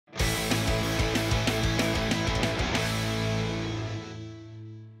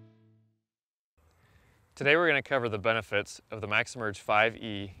Today we're going to cover the benefits of the MaxEmerge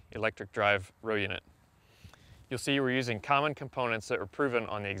 5E electric drive row unit. You'll see we're using common components that were proven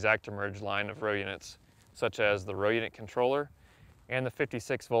on the ExactEmerge line of row units, such as the row unit controller and the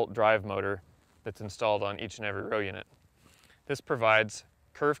 56-volt drive motor that's installed on each and every row unit. This provides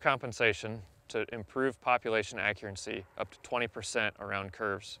curve compensation to improve population accuracy up to 20% around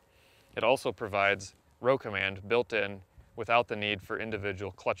curves. It also provides row command built in without the need for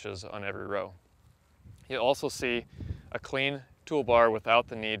individual clutches on every row. You'll also see a clean toolbar without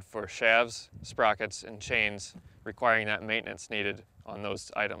the need for shafts, sprockets, and chains requiring that maintenance needed on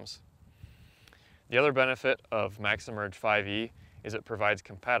those items. The other benefit of MaxEmerge 5E is it provides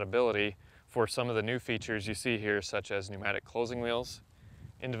compatibility for some of the new features you see here, such as pneumatic closing wheels,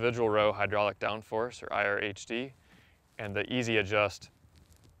 Individual Row Hydraulic Downforce, or IRHD, and the Easy Adjust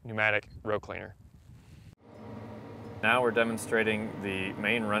pneumatic row cleaner. Now we're demonstrating the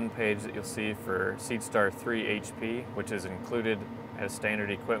main run page that you'll see for SeedStar 3 HP, which is included as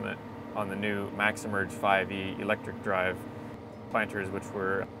standard equipment on the new MaxEmerge 5E electric drive planters, which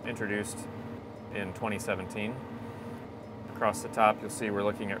were introduced in 2017. Across the top you'll see we're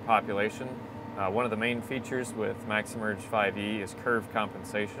looking at population. One of the main features with MaxEmerge 5E is curve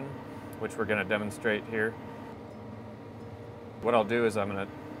compensation, which we're going to demonstrate here. What I'll do is I'm going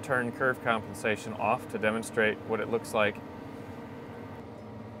to turn curve compensation off to demonstrate what it looks like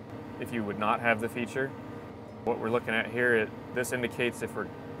if you would not have the feature. What we're looking at here, this indicates if we're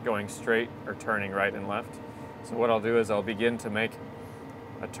going straight or turning right and left. So what I'll do is I'll begin to make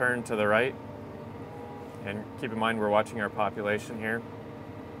a turn to the right, and keep in mind we're watching our population here.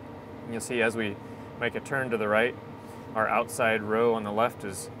 And you'll see as we make a turn to the right, our outside row on the left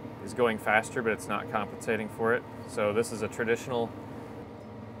is going faster, but it's not compensating for it. So this is a traditional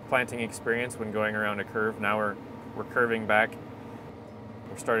planting experience when going around a curve. Now we're curving back.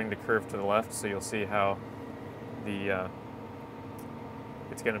 We're starting to curve to the left, so you'll see how it's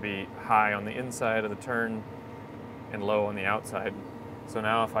going to be high on the inside of the turn and low on the outside. So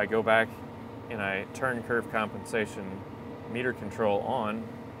now if I go back and I turn curve compensation meter control on,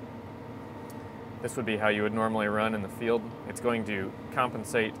 this would be how you would normally run in the field. It's going to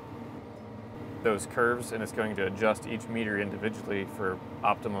compensate those curves, and it's going to adjust each meter individually for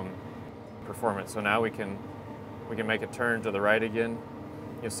optimum performance. So now we can make a turn to the right again.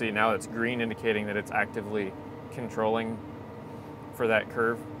 You'll see now it's green, indicating that it's actively controlling for that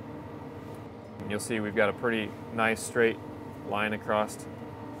curve. And you'll see we've got a pretty nice straight line across,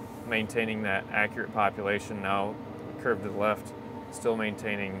 maintaining that accurate population. Now curve to the left, still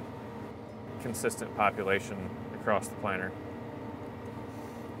maintaining consistent population across the planter.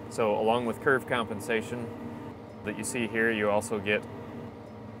 So along with curve compensation that you see here, you also get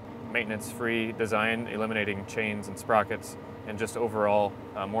maintenance-free design, eliminating chains and sprockets, and just overall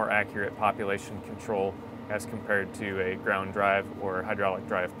more accurate population control as compared to a ground drive or hydraulic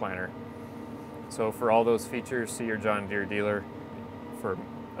drive planter. So for all those features, see your John Deere dealer for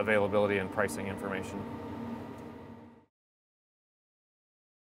availability and pricing information.